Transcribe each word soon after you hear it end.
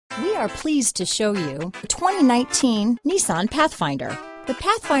are pleased to show you the 2019 Nissan Pathfinder. The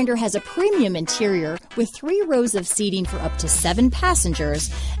Pathfinder has a premium interior with 3 rows of seating for up to 7 passengers,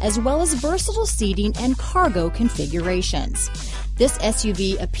 as well as versatile seating and cargo configurations. This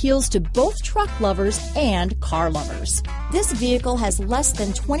SUV appeals to both truck lovers and car lovers. This vehicle has less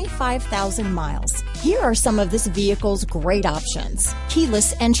than 25,000 miles. Here are some of this vehicle's great options: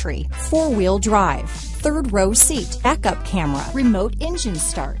 keyless entry, 4-wheel drive, 3rd row seat, backup camera, remote engine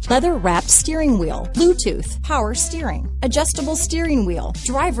start, leather wrapped steering wheel, Bluetooth, power steering, adjustable steering wheel,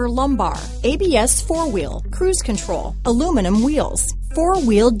 driver lumbar, ABS 4-wheel, cruise control, aluminum wheels,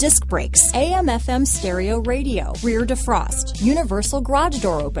 4-wheel disc brakes, AM/FM stereo radio, rear defrost, universal garage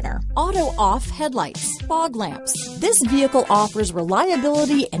door opener, auto off headlights, fog lamps. This vehicle offers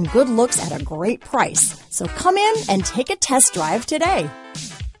reliability and good looks at a great price. So come in and take a test drive today.